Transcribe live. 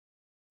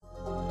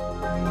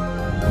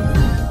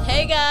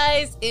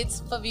guys, it's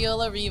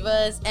Fabiola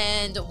Rivas,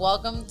 and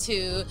welcome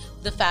to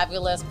the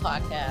Fabulous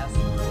Podcast.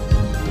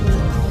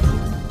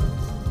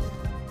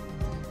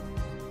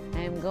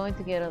 I am going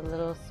to get a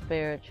little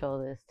spiritual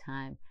this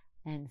time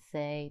and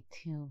say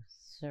to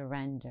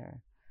surrender.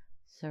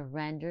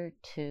 Surrender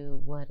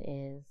to what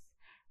is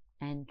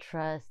and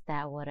trust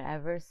that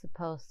whatever is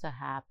supposed to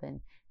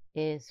happen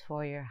is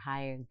for your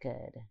higher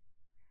good.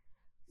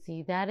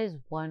 See, that is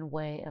one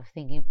way of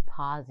thinking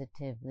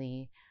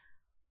positively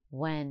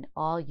when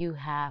all you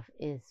have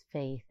is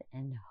faith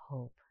and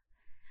hope.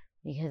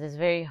 Because it's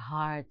very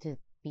hard to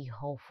be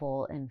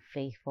hopeful and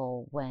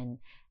faithful when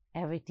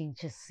everything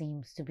just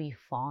seems to be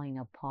falling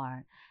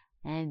apart.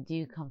 And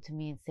you come to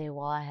me and say,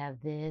 well, I have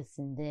this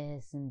and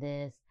this and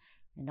this,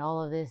 and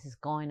all of this is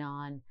going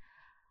on.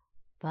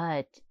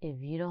 But if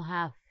you don't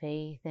have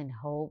faith and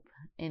hope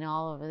in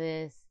all of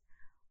this,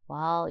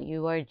 well,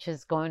 you are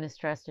just going to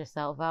stress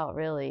yourself out,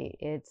 really.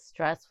 It's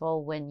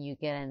stressful when you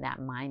get in that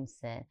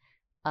mindset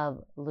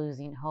of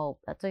losing hope.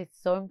 That's why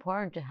it's so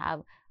important to have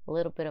a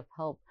little bit of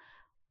hope.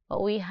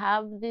 But we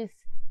have this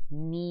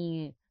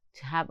need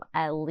to have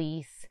at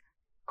least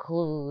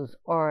clues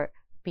or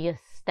be a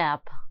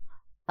step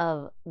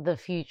of the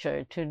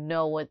future to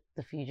know what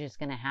the future is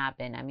going to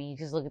happen. I mean, you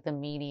just look at the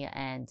media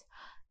and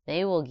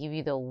they will give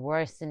you the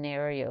worst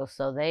scenario.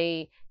 So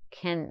they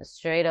can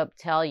straight up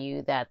tell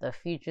you that the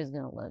future is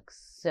going to look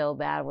so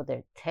bad with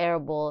their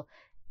terrible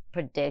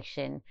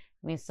prediction.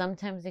 I mean,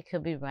 sometimes it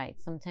could be right,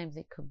 sometimes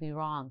it could be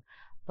wrong,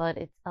 but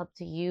it's up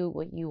to you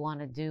what you want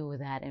to do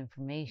with that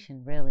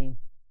information, really.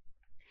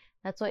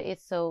 That's why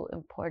it's so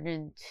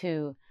important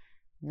to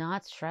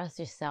not stress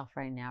yourself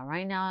right now.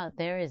 Right now,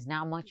 there is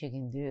not much you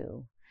can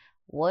do.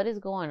 What is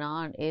going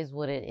on is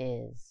what it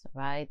is,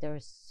 right? There are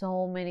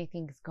so many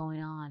things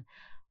going on,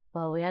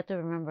 but we have to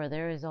remember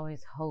there is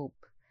always hope.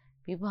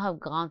 People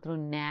have gone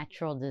through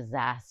natural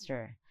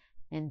disaster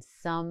and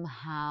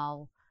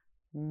somehow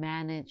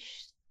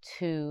managed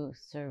to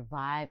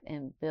survive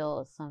and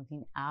build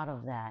something out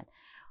of that.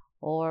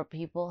 Or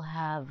people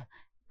have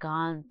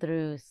gone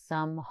through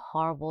some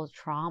horrible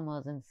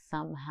traumas and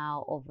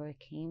somehow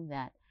overcame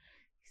that.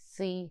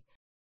 See,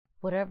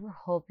 whatever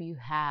hope you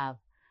have,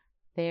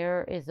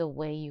 there is a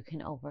way you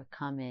can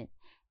overcome it.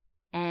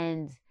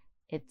 And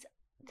it's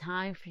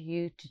time for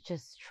you to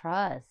just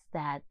trust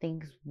that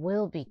things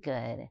will be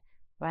good,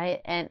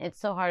 right? And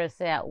it's so hard to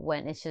say that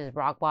when it's just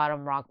rock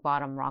bottom, rock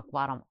bottom, rock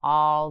bottom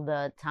all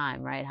the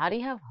time, right? How do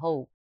you have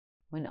hope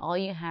when all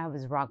you have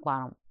is rock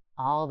bottom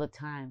all the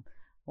time?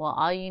 Well,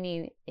 all you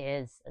need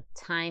is a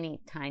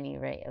tiny, tiny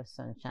ray of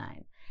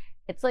sunshine.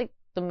 It's like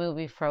the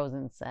movie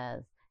Frozen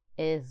says,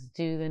 is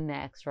do the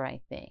next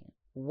right thing.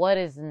 What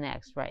is the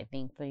next right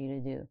thing for you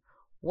to do?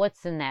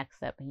 What's the next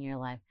step in your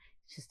life?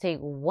 Just take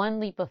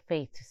one leap of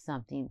faith to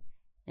something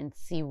and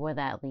see where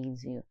that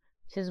leads you.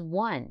 Just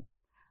one.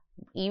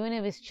 Even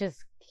if it's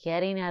just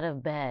getting out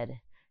of bed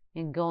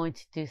and going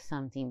to do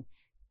something,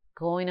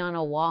 going on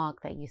a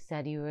walk that you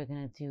said you were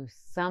going to do,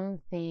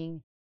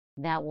 something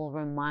that will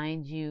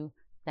remind you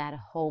that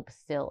hope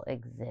still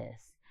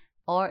exists.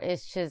 Or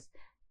it's just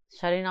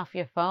shutting off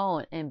your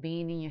phone and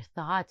being in your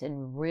thoughts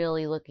and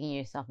really looking at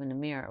yourself in the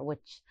mirror,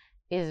 which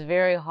is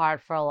very hard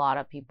for a lot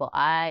of people.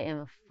 I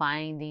am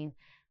finding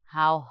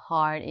how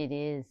hard it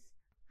is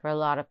for a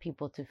lot of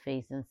people to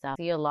face themselves.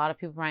 I see a lot of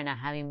people right now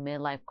having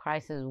midlife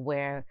crisis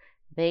where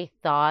they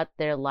thought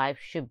their life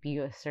should be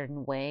a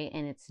certain way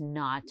and it's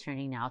not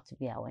turning out to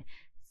be that way.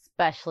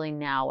 Especially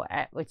now,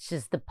 which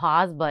is the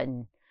pause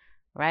button,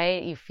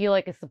 right? You feel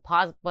like it's the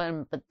pause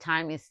button, but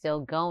time is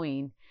still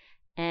going.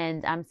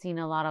 And I'm seeing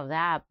a lot of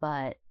that,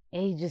 but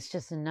age is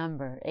just a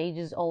number. Age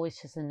is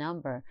always just a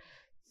number.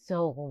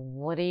 So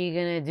what are you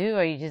going to do?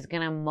 Are you just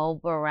going to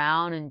mope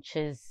around and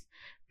just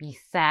be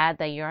sad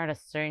that you're at a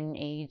certain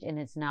age and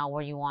it's not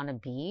where you want to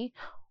be?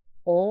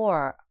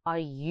 Or are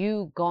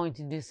you going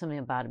to do something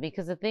about it?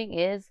 Because the thing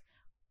is,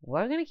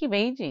 we're going to keep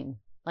aging.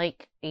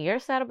 Like, you're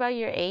sad about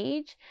your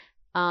age.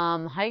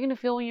 How are you going to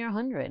feel when you're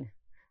 100?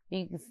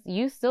 Because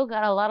you still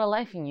got a lot of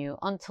life in you.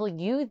 Until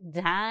you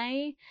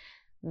die,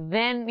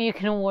 then you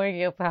can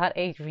worry about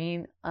age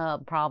being a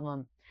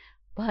problem.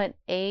 But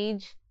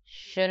age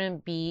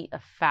shouldn't be a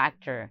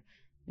factor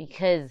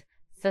because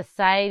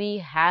society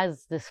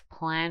has this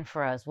plan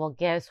for us. Well,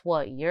 guess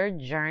what? Your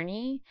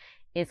journey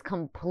is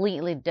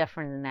completely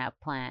different than that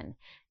plan.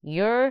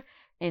 Your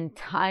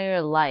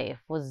entire life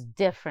was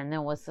different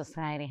than what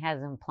society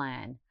has in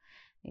plan.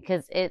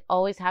 Because it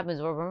always happens.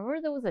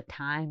 Remember there was a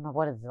time,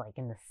 what is it, like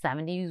in the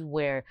 70s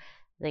where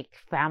like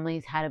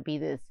families had to be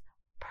this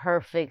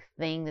perfect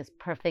thing, this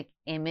perfect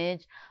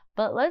image.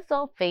 But let's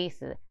all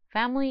face it,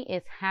 family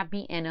is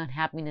happy and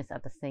unhappiness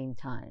at the same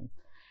time.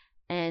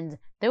 And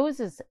there was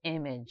this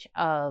image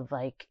of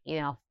like,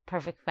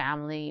 perfect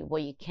family,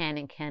 what you can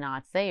and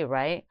cannot say,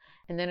 right?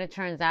 And then it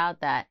turns out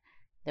that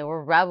there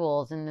were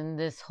rebels, and then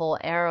this whole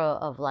era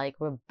of like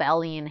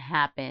rebellion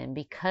happened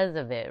because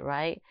of it,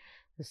 right?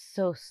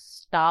 So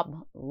stop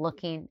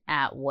looking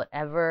at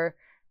whatever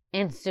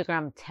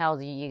Instagram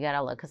tells you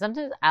gotta look. Because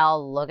sometimes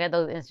I'll look at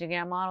those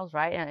Instagram models,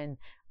 right? And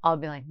I'll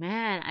be like,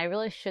 man, I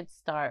really should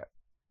start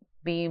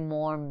being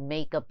more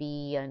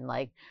makeup-y and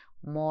like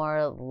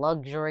more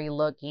luxury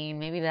looking.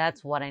 Maybe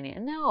that's what I need.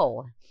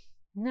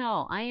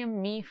 No, I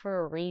am me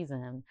for a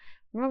reason.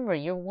 Remember,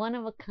 you're one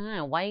of a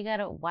kind.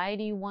 Why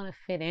do you want to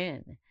fit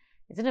in?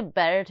 Isn't it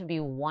better to be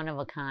one of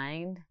a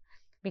kind?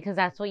 Because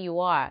that's what you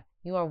are.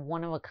 You are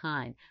one of a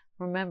kind.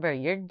 Remember,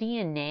 your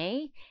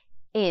DNA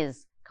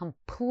is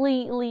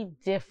completely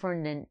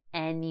different than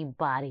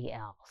anybody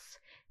else.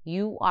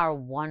 You are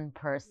one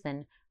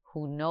person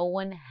who no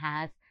one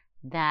has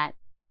that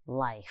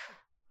life.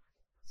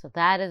 So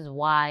that is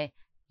why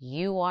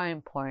you are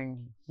important.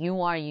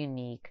 You are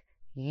unique.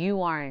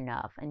 You are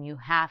enough. And you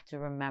have to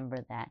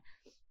remember that.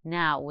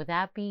 Now, with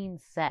that being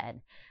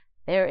said,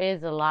 there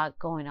is a lot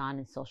going on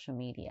in social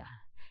media.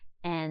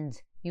 And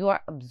you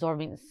are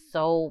absorbing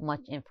so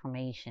much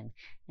information.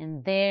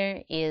 And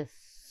there is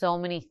so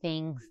many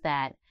things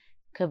that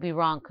could be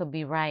wrong, could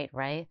be right,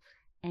 right?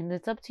 And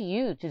it's up to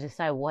you to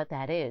decide what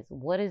that is.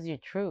 What is your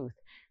truth?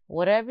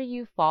 Whatever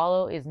you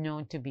follow is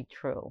known to be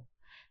true.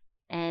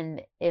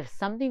 And if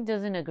something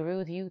doesn't agree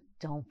with you,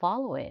 don't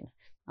follow it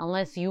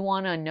unless you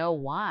want to know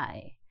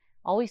why.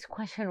 Always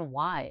question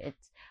why.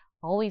 It's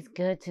always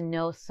good to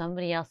know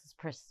somebody else's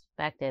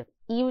perspective,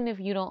 even if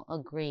you don't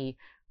agree,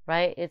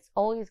 right? It's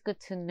always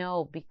good to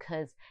know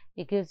because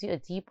it gives you a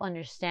deep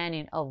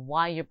understanding of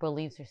why your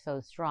beliefs are so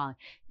strong.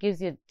 It gives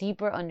you a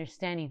deeper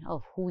understanding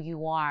of who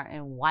you are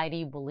and why do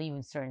you believe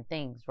in certain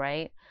things,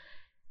 right?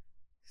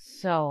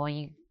 So when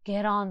you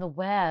get on the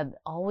web,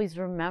 always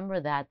remember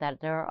that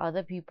there are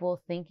other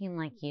people thinking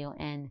like you.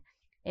 And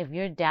if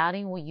you're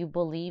doubting what you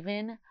believe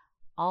in,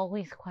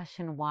 always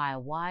question why.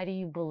 Why do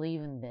you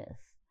believe in this?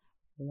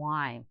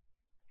 Why?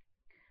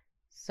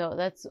 So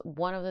that's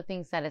one of the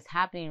things that is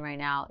happening right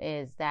now,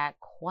 is that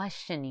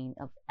questioning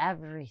of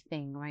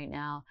everything right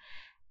now.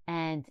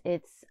 And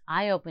it's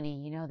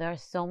eye-opening. There are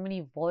so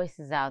many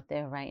voices out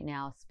there right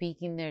now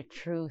speaking their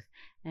truth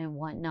and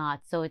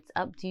whatnot. So it's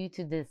up to you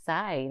to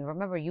decide.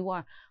 Remember, you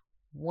are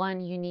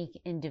one unique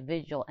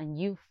individual and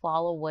you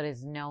follow what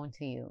is known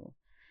to you.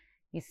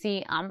 You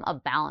see, I'm a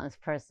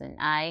balanced person.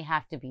 I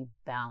have to be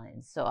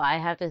balanced. So I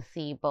have to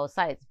see both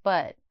sides,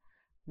 but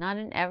not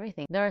in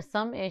everything. There are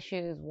some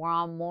issues where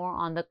I'm more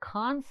on the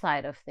con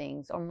side of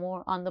things or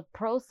more on the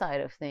pro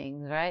side of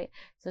things, right?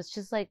 So it's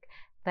just like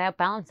that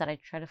balance that I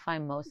try to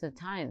find most of the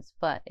times.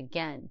 But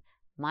again,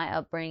 my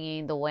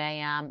upbringing, the way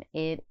I am,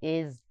 it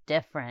is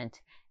different.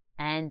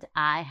 And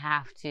I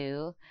have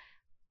to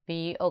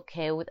be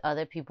okay with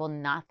other people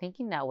not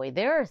thinking that way.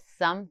 There are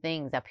some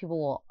things that people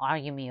will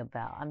argue me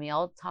about. I mean,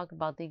 I'll talk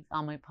about things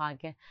on my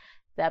podcast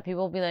that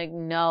people will be like,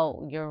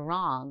 no, you're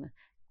wrong.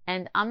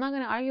 And I'm not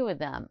going to argue with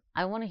them.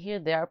 I want to hear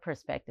their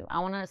perspective. I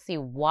want to see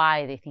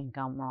why they think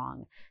I'm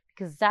wrong.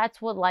 Because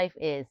that's what life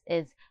is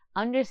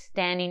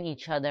understanding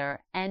each other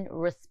and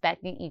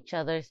respecting each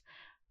other's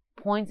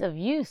points of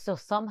view. So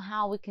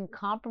somehow we can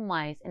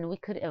compromise and we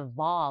could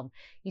evolve.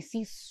 You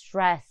see,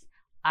 stress,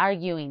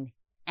 arguing,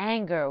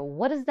 anger,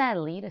 what does that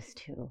lead us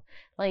to?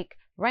 Like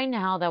right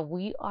now that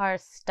we are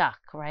stuck,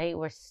 right?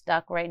 We're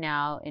stuck right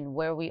now in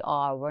where we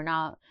are. We're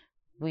not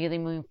really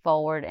moving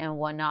forward and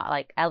whatnot.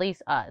 Like at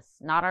least us,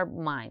 not our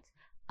minds,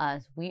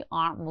 us. We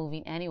aren't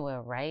moving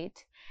anywhere, right?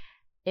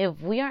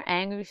 If we are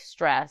angry,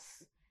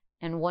 stressed,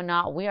 and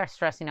whatnot, we are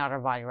stressing out our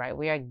body, right?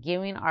 We are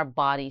giving our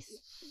body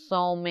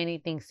so many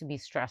things to be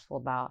stressful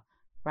about,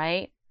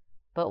 right?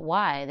 But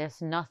why?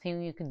 There's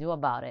nothing you can do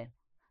about it.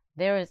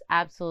 There is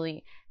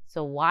absolutely.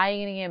 So why are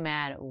you going to get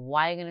mad?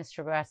 Why are you going to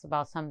stress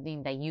about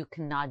something that you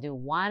cannot do?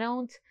 Why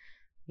don't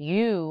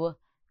you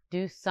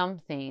do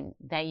something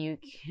that you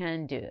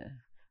can do?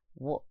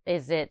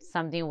 Is it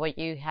something where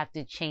you have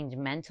to change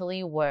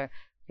mentally, where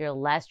you're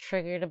less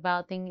triggered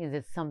about things? Is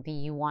it something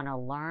you want to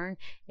learn?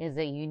 Is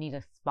it you need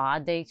a spa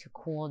day to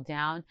cool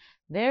down?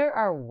 There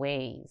are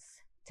ways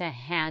to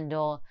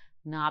handle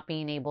not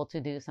being able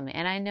to do something.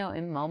 And I know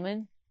in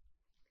moments,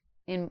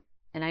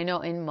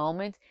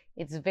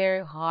 it's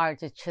very hard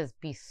to just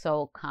be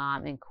so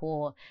calm and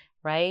cool,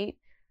 right?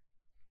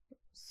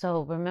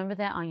 So remember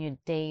that on your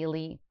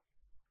daily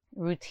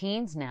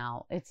routines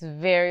now. It's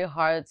very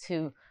hard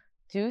to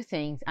do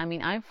things. I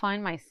mean, I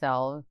find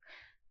myself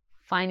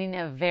finding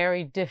it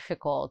very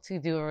difficult to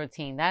do a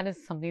routine. That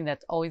is something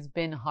that's always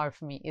been hard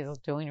for me, is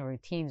doing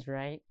routines,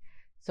 right?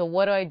 So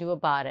what do I do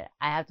about it?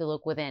 I have to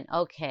look within.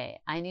 Okay,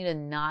 I need to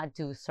not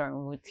do a certain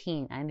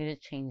routine. I need to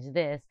change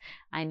this.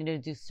 I need to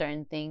do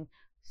certain things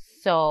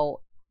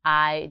so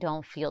I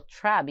don't feel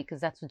trapped, because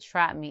that's what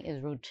trapped me,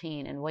 is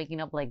routine. And waking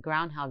up like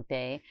Groundhog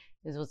Day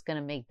is what's going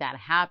to make that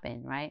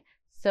happen, right?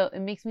 So it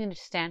makes me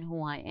understand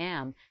who I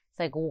am. It's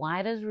like,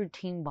 why does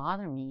routine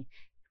bother me?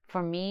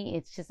 For me,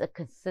 it's just a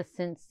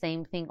consistent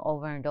same thing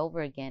over and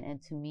over again.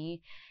 And to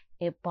me,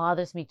 it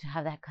bothers me to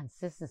have that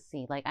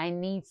consistency. Like, I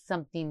need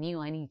something new.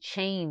 I need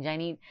change. I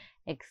need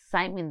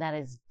excitement that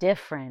is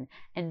different.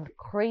 And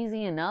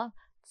crazy enough,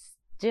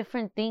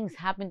 different things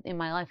happen in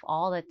my life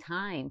all the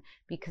time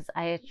because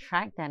I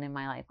attract that in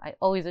my life. I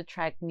always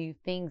attract new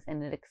things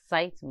and it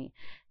excites me.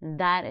 And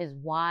that is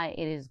why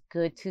it is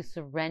good to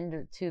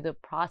surrender to the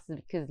process,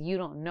 because you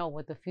don't know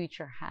what the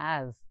future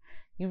has.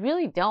 You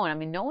really don't. I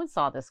mean, no one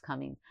saw this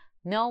coming.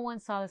 No one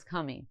saw this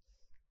coming.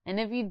 And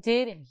if you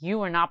did, you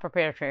were not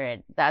prepared for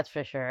it. That's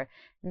for sure.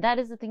 And that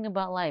is the thing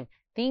about life.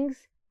 Things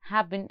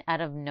happen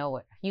out of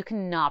nowhere. You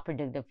cannot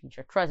predict the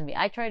future. Trust me,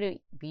 I try to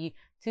be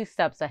 2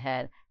 steps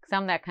ahead because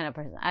I'm that kind of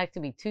person. I have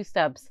to be 2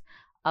 steps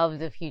of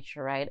the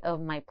future, right?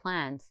 Of my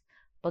plans.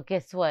 But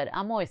guess what?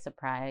 I'm always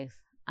surprised.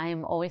 I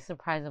am always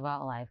surprised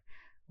about life.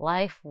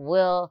 Life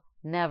will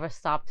never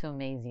stop to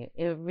amaze you.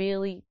 It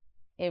really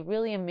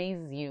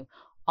amazes you,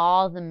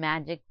 all the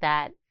magic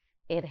that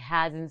it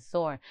has in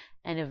store.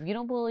 And if you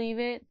don't believe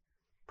it,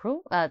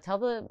 tell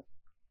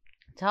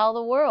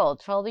the world,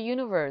 tell the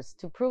universe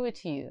to prove it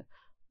to you.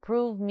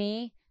 Prove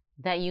me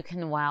that you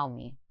can wow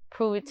me.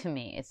 Prove it to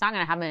me. It's not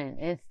going to happen in an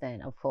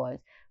instant, of course.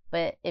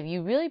 But if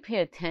you really pay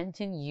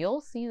attention, you'll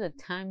see the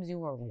times you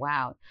were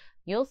wowed.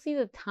 You'll see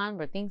the time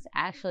where things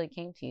actually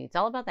came to you. It's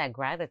all about that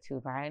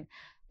gratitude, right?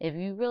 If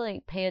you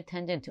really pay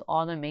attention to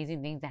all the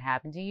amazing things that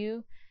happen to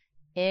you,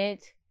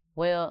 it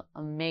will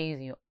amaze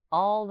you.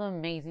 All the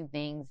amazing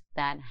things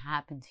that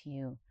happen to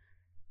you.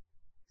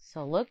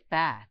 So look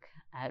back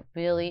at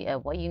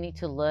what you need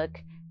to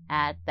look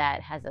at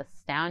that has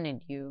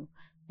astounded you.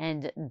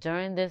 And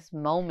during this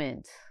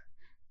moment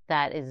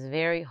that is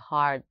very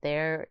hard,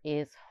 there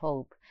is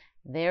hope.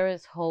 There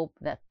is hope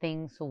that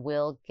things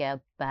will get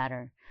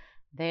better.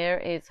 There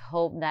is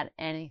hope that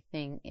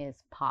anything is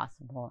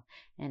possible.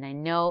 And I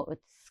know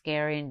it's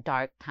scary and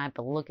dark time,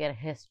 but look at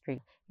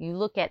history. You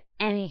look at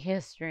any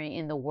history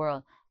in the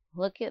world.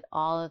 Look at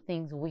all the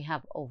things we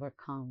have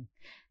overcome.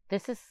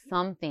 This is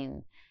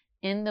something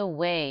in the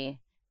way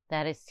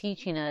that is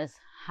teaching us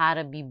how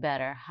to be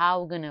better,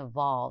 how we're going to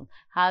evolve,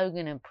 how we're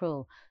going to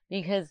improve.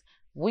 Because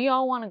we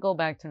all want to go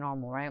back to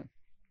normal, right?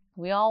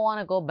 We all want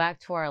to go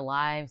back to our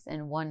lives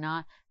and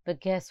whatnot.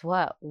 But guess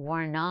what?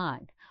 We're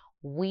not.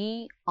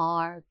 We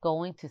are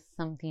going to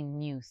something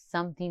new,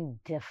 something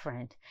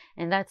different.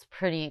 And that's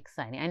pretty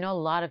exciting. I know a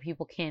lot of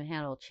people can't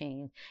handle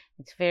change.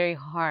 It's very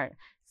hard.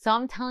 So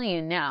I'm telling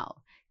you now,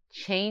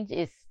 change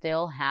is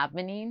still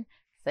happening.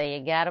 So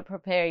you got to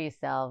prepare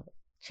yourself.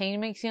 Change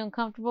makes you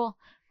uncomfortable.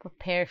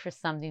 Prepare for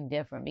something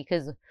different,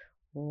 because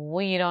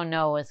we don't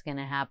know what's going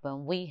to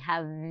happen. We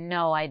have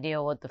no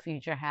idea what the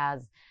future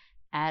has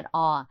at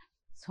all.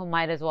 So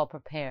might as well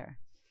prepare.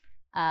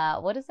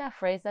 What is that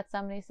phrase that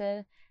somebody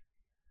said?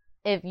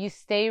 If you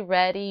stay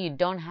ready, you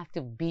don't have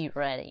to be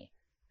ready,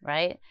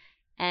 right?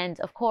 And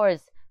of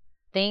course,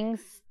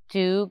 things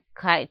do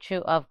catch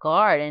you off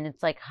guard. And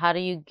it's like, how do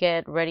you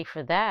get ready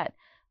for that?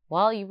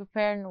 Well, you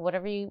prepare in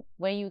whatever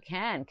way you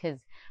can, because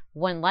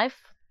when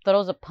life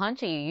throws a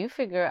punch at you, you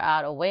figure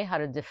out a way how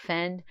to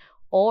defend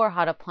or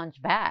how to punch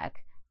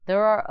back.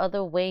 There are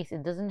other ways.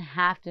 It doesn't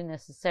have to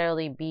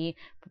necessarily be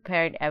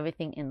prepared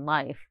everything in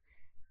life.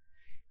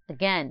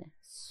 Again,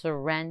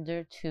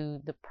 surrender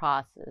to the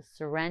process.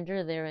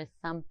 Surrender there is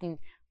something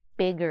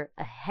bigger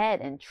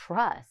ahead, and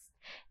trust.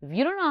 If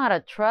you don't know how to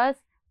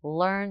trust,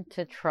 learn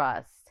to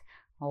trust.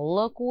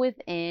 Look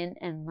within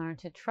and learn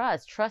to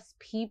trust. Trust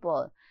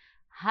people.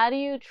 How do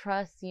you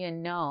trust the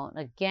unknown?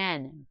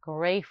 Again,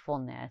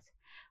 gratefulness.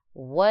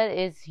 What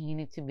is you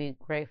need to be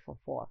grateful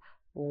for?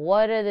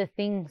 What are the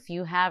things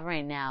you have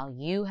right now?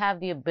 You have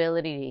the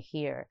ability to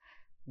hear.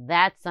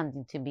 That's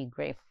something to be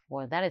grateful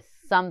for. That is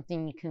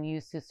something you can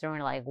use to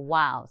surrender, like,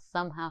 wow,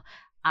 somehow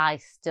I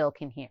still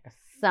can hear.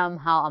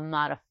 Somehow I'm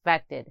not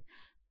affected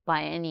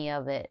by any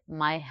of it.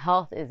 My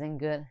health is in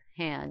good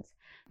hands.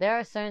 There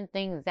are certain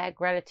things that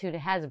gratitude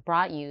has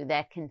brought you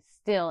that can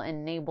still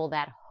enable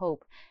that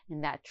hope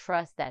and that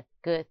trust that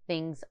good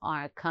things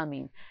are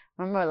coming.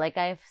 Remember, like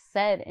I've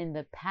said in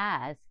the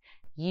past,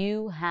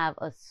 you have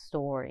a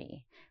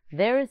story.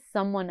 There is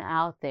someone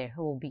out there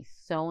who will be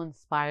so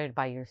inspired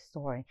by your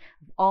story,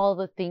 of all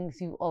the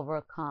things you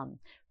overcome.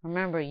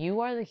 Remember,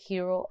 you are the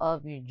hero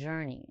of your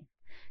journey.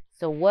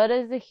 So what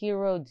does the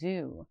hero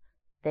do?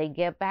 They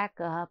get back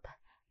up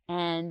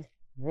and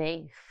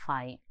they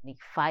fight. They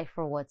fight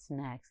for what's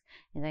next.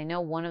 And I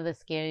know one of the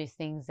scariest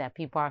things that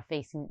people are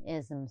facing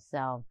is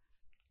themselves.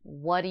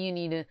 What do you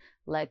need to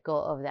let go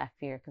of that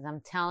fear? Because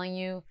I'm telling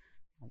you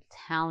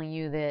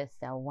this,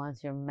 that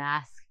once your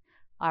masks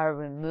are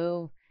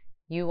removed,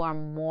 you are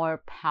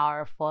more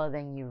powerful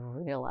than you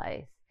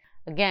realize.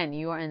 Again,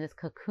 you are in this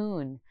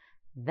cocoon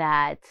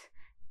that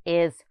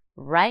is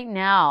right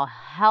now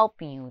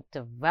helping you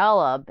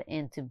develop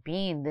into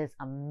being this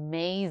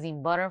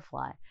amazing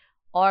butterfly.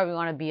 Or if you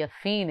want to be a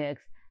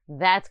phoenix,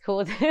 that's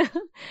cool too.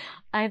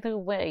 Either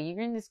way,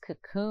 you're in this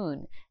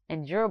cocoon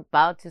and you're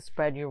about to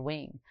spread your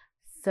wing.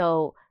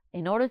 So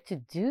in order to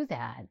do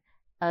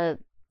that,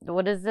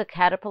 what does the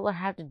caterpillar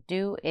have to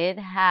do? It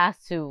has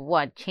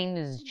to change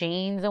its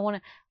genes.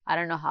 I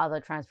don't know how the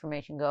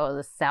transformation goes.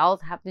 The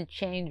cells have to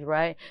change,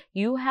 right?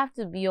 You have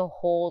to be a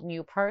whole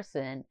new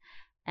person.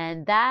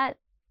 And that,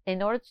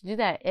 in order to do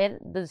that,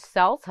 the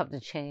cells have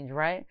to change,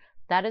 right?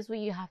 that is what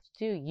you have to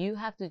do. You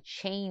have to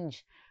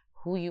change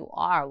who you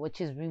are, which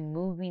is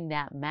removing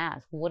that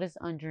mask. What is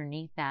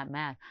underneath that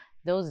mask?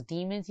 Those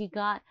demons you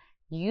got,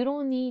 you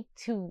don't need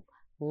to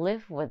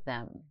live with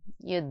them.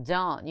 You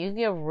don't. You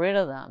get rid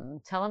of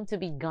them. Tell them to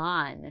be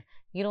gone.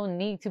 You don't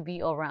need to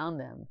be around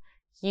them.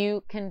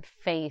 You can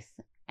face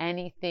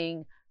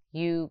anything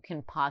you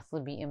can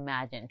possibly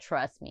imagine.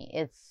 Trust me,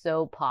 it's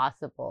so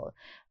possible.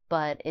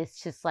 But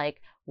it's just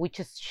like we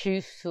just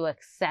choose to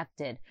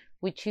accept it.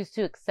 We choose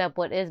to accept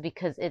what is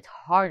because it's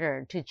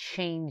harder to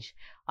change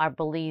our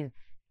beliefs.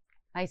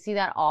 I see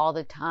that all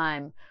the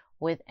time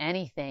with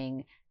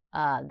anything.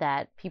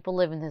 That people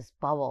live in this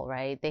bubble,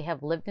 right? They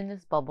have lived in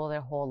this bubble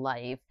their whole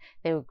life.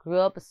 They grew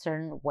up a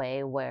certain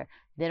way where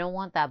they don't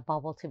want that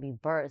bubble to be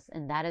burst.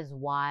 And that is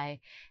why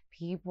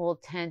people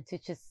tend to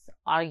just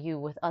argue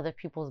with other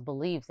people's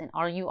beliefs and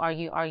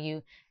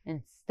argue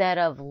instead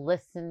of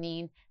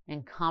listening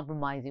and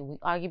compromising. We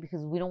argue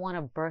because we don't want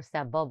to burst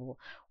that bubble.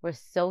 We're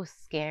so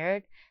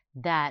scared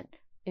that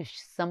if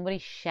somebody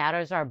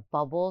shatters our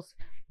bubbles,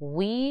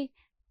 we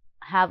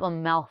have a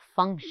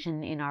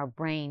malfunction in our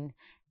brain.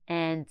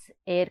 And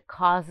it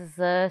causes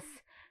us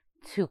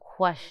to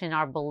question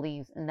our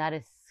beliefs. And that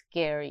is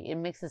scary. It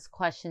makes us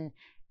question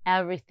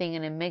everything.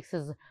 And it makes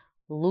us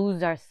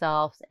lose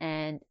ourselves.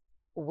 And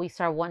we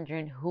start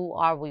wondering, who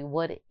are we?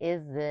 What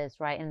is this?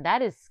 Right? And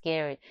that is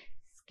scary.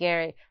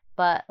 Scary.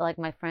 But like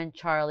my friend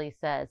Charlie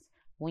says,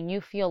 when you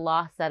feel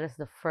lost, that is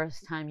the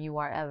first time you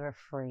are ever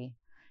free.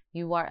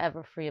 You are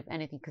ever free of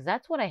anything. Because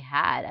that's what I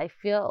had. I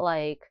feel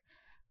like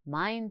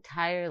my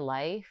entire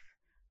life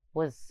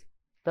was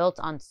built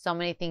on so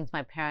many things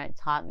my parents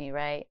taught me,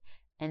 right?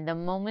 And the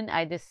moment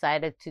I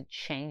decided to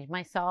change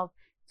myself,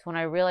 it's when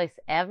I realized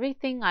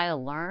everything I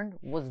learned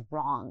was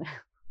wrong.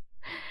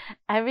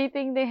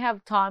 Everything they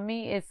have taught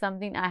me is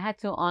something I had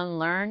to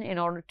unlearn in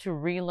order to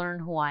relearn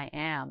who I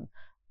am.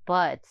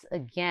 But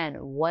again,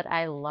 what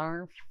I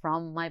learned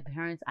from my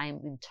parents, I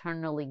am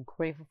internally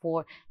grateful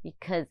for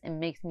because it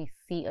makes me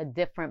see a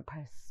different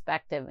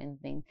perspective in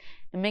things.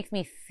 It makes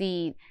me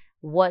see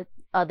what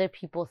other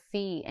people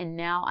see, and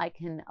now I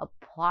can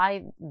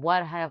apply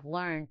what I have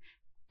learned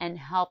and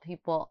help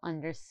people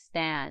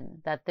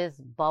understand that this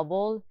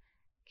bubble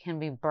can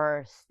be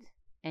burst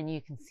and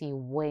you can see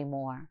way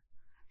more.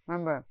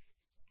 Remember,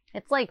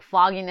 it's like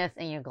fogginess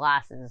in your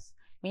glasses.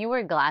 When you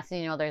wear glasses,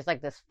 you know, there's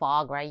like this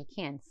fog, right? You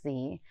can't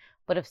see.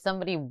 But if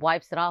somebody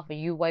wipes it off or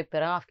you wipe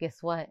it off, guess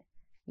what?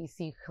 You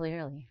see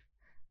clearly.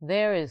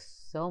 There is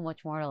so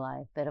much more to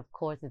life that, of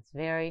course, it's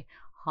very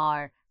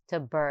hard to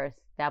burst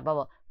that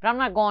bubble. But I'm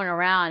not going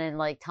around and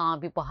like telling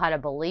people how to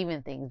believe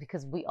in things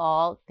because we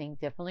all think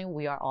differently.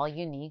 We are all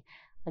unique.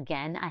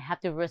 Again, I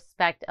have to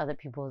respect other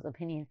people's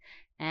opinions.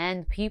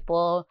 And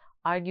people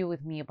argue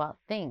with me about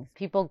things.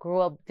 People grew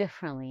up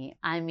differently.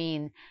 I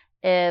mean,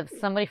 if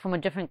somebody from a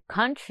different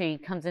country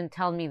comes and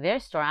tells me their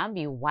story, I'll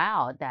be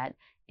wowed that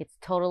it's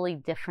totally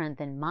different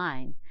than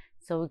mine.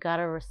 So we got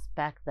to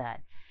respect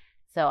that.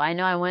 So I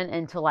know I went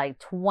into like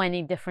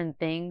 20 different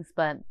things,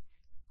 but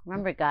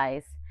remember,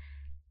 guys,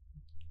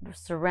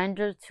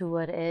 surrender to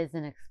what is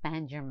and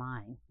expand your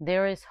mind.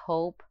 There is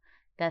hope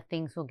that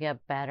things will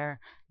get better.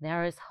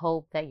 There is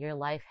hope that your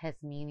life has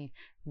meaning.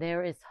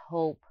 There is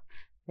hope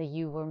that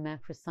you were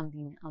meant for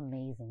something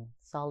amazing.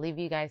 So I'll leave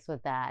you guys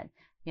with that. If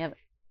you have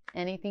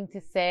anything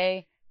to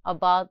say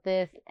about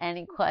this,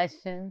 any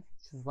questions,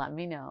 just let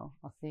me know.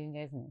 I'll see you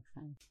guys next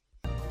time.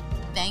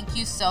 Thank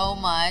you so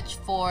much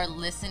for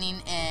listening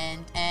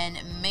in, and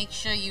make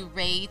sure you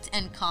rate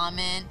and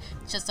comment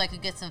just so I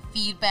could get some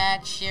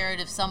feedback. Share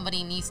it if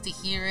somebody needs to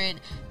hear it.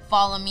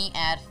 Follow me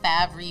at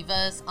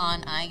FavRivas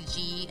on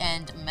IG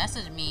and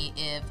message me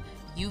if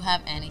you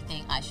have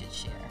anything I should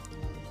share.